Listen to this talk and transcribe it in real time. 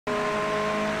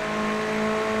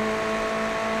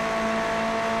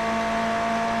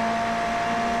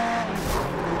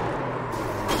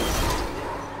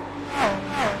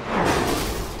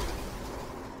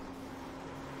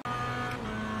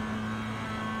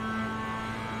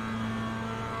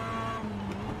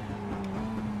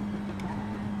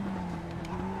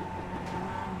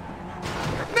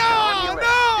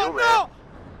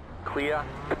clear.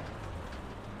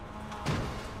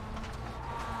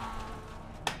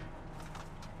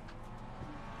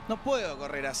 No puedo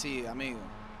correr así, amigo.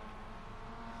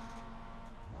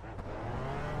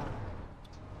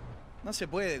 Non, se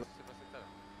puede.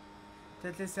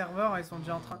 Peut-être les serveurs, ils sont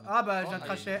déjà en train... Ah bah, je viens de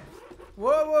cracher.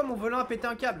 Wow, mon volant a pété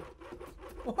un câble.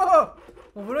 Wow,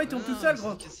 mon volant il tombe tout seul,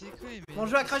 gros. Mon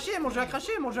jeu a craché, mon jeu a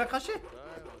craché, mon jeu a craché.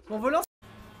 Mon volant...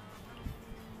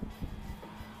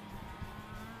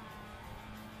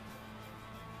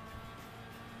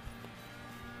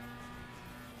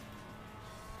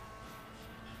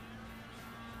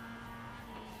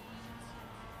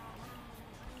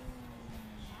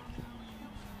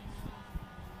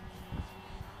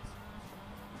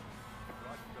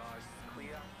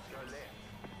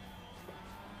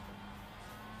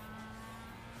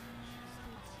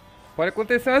 Pode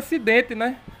acontecer um acidente,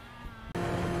 né?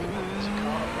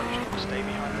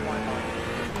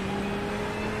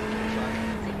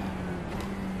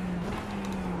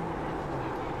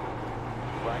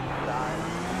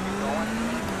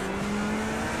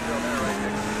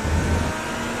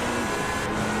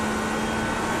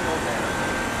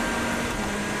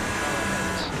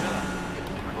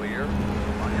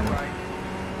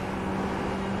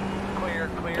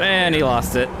 And he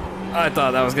lost it. I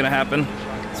thought that was gonna happen,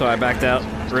 so I backed out.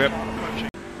 Rip.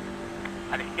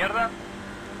 A la izquierda.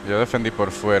 Yo defendí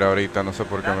por fuera ahorita, no sé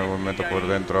por qué me meto por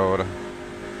dentro ahora.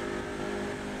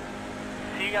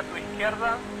 Sigue a tu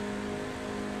izquierda.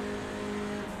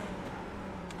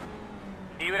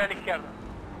 Libre a la izquierda.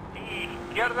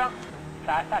 Izquierda.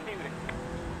 Estás libre.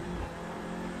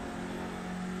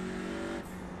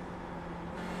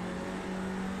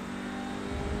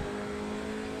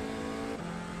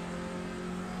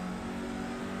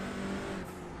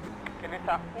 Tenés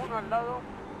a uno al lado.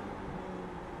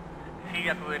 Sigue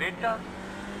a tu derecha.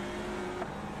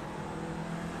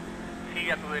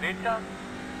 Sigue a tu derecha.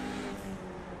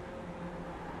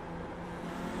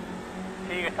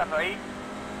 Sigue estando ahí.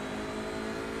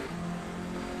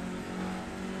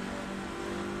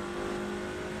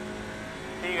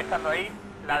 Sigue estando ahí.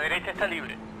 La derecha está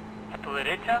libre. A tu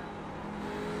derecha.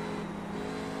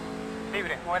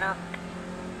 Libre, buena.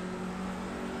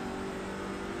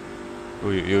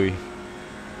 Uy, uy, uy.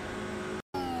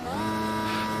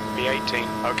 B18.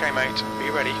 Okay, mate.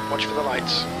 Be ready. Watch for the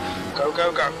lights. Go,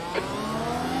 go, go.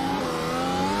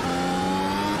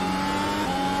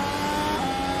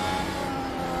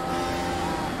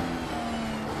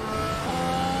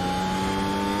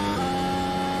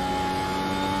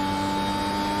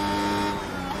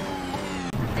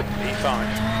 B5.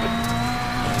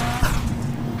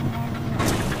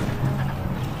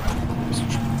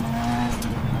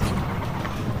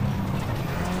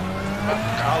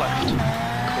 Car left.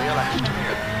 Clear left.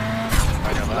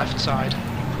 Right on the left side.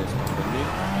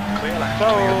 Clear left.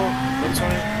 That's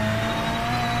right.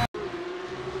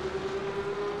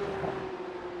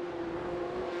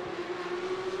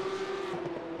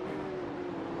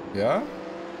 Ja?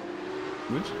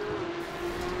 Gut?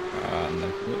 Ah, na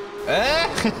gut.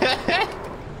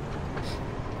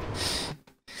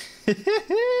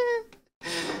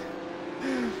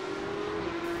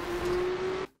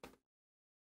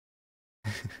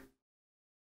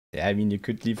 Yeah, I mean, you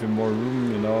could leave him more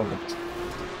room, you know, but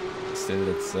still,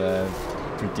 it's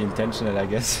pretty intentional, I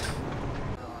guess.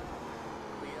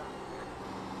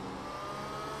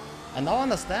 I now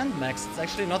understand, Max. It's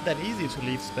actually not that easy to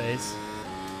leave space.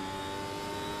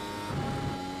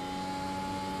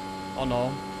 Oh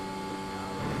no.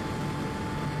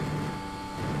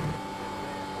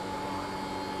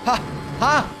 Ha!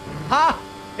 Ha! Ha!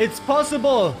 It's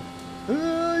possible!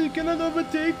 You cannot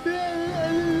overtake the...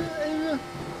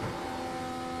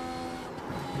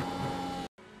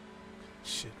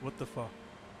 Shit, what the fuck?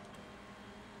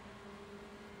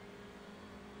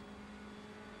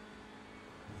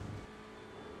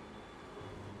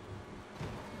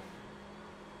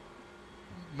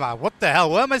 Man, what the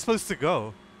hell? Where am I supposed to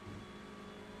go?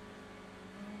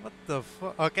 What the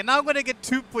fuck? Okay, now I'm gonna get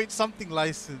 2-point-something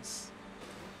license.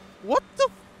 What the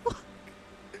fuck?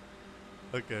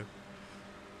 Okay.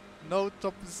 No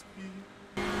top speed.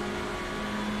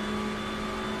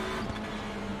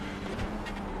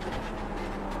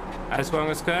 Nice one,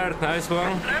 Oscar. Nice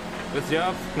one. Good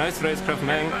job. Nice racecraft,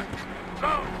 man.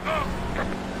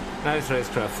 Nice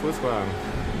racecraft. Good one.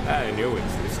 I knew it.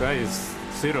 This guy is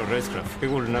zero racecraft. He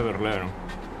will never learn.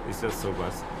 He's just so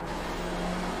fast.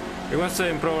 He was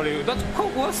saying probably, who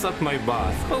was at my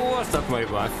bath? Who was at my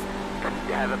bath?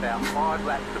 You have about 5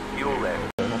 laps of fuel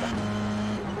left.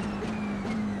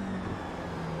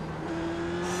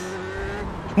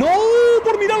 ¡No!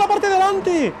 ¡Por mirar la parte de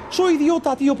adelante! Soy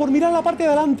idiota, tío, por mirar la parte de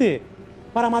adelante.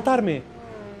 Para matarme.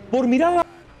 Por mirar la...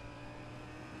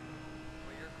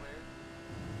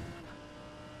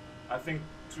 I think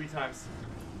 3 times.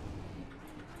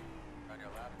 On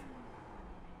your left.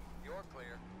 You're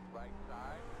clear. Right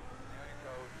side. There you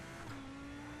go.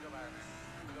 Go back.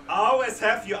 Always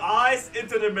have your eyes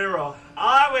into the mirror.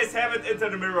 Always have it into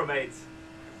the mirror, mate.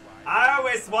 I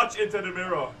always watch into the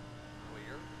mirror.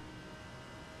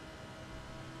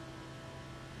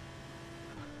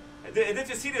 Did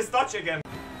you see this dodge again?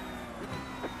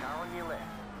 Car on your left.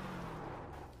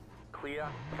 Clear.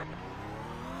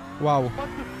 Wow. What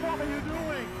the fuck are you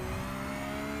doing?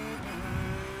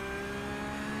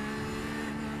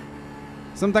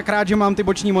 Jsem tak rád, že mám ty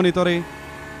boční monitory.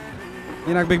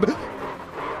 Jinak bych byl...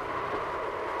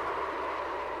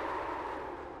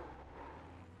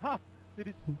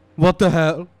 What the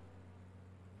hell?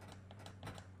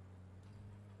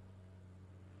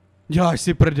 Děláš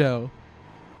si prdel.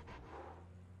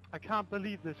 I can't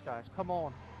believe this, guys. Come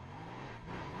on.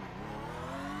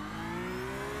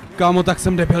 Kámo, tak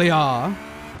jsem debil já.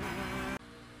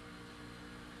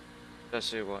 Just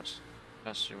see watch.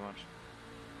 Just see watch.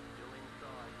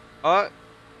 Oh!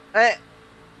 Hey!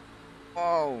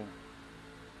 Oh!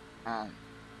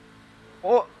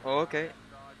 Oh! Okay.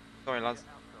 Sorry, lads.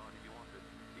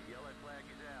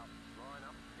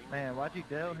 Man, why'd you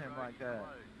down him like that?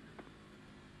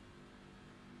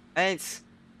 Thanks.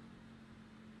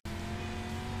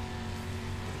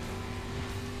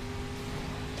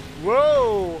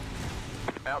 Whoa!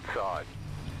 Outside.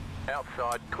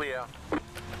 Outside, clear.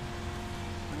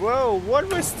 Whoa, what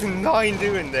was the 9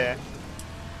 doing there?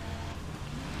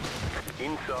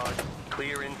 Inside.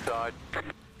 Clear inside.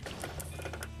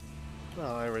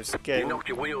 Oh, I was You getting... knocked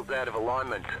your wheels out of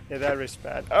alignment. Yeah, that was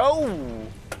bad. Oh!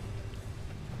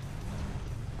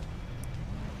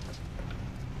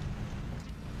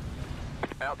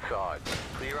 Outside.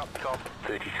 Clear up top.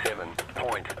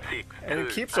 37.6. And it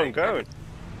keeps on going.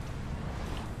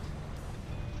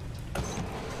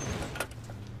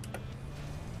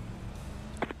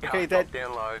 Okay, that...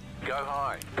 Down low. Go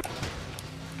high.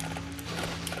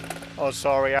 Oh,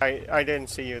 sorry, I didn't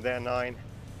see you there, 9.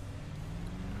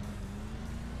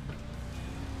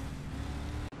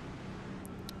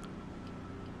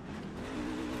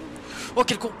 Oh,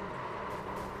 quel con!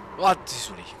 Oh,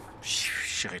 désolé.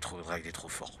 J'ai rétrogradé trop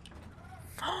fort.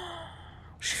 Oh,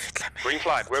 j'ai fait de la merde. Green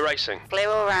flag, we're racing. Play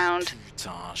all round.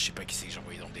 Putain, je sais pas qui c'est que j'ai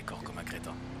envoyé dans le décor comme un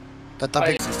crétin.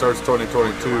 He starts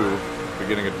 2022,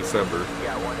 beginning of December.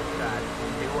 Yeah, one inside.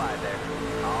 Too wide there.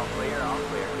 All clear, all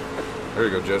clear. There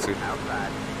you go, Jesse.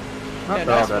 Outside. Not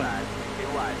bad. Too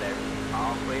wide there.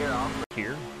 All clear, all clear.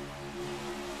 Here.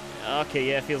 Okay,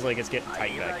 yeah, it feels like it's getting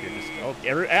tight back here. Just, oh,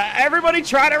 everybody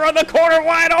try to run the corner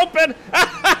wide open!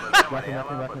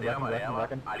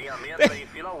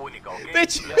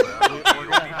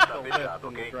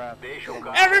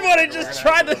 Everybody just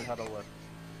tried to...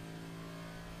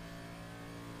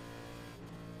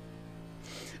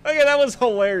 Okay, that was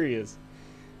hilarious.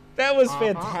 That was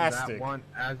fantastic. That one,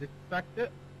 as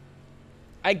expected.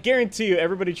 I guarantee you,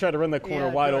 everybody tried to run that corner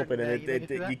wide open, and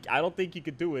you I don't think you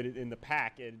could do it in the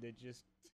pack, and it just